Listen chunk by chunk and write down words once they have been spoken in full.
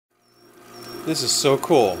This is so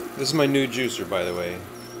cool. This is my new juicer, by the way.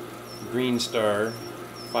 Greenstar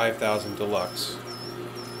 5000 Deluxe.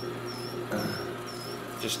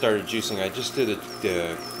 Just started juicing. I just did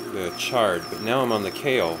the chard, but now I'm on the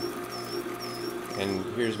kale. And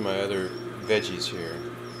here's my other veggies here.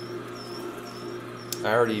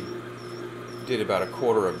 I already did about a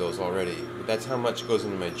quarter of those already. But that's how much goes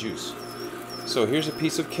into my juice. So here's a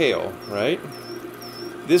piece of kale, right?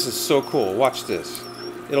 This is so cool. Watch this.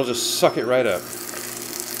 It'll just suck it right up.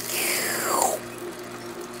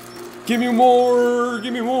 Give me more!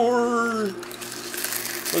 Give me more!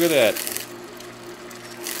 Look at that.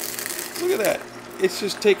 Look at that. It's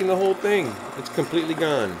just taking the whole thing. It's completely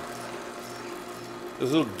gone.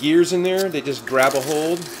 Those little gears in there, they just grab a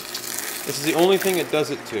hold. This is the only thing it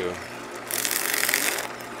does it to.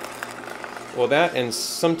 Well, that and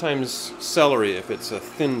sometimes celery if it's a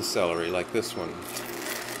thin celery like this one.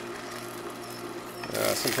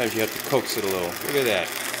 Sometimes you have to coax it a little. Look at that.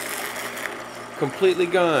 Completely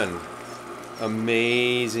gone.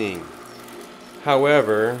 Amazing.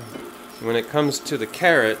 However, when it comes to the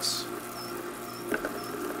carrots,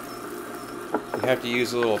 you have to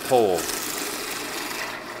use a little pole.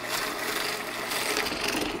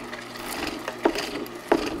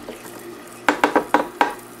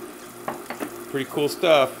 Pretty cool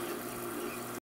stuff.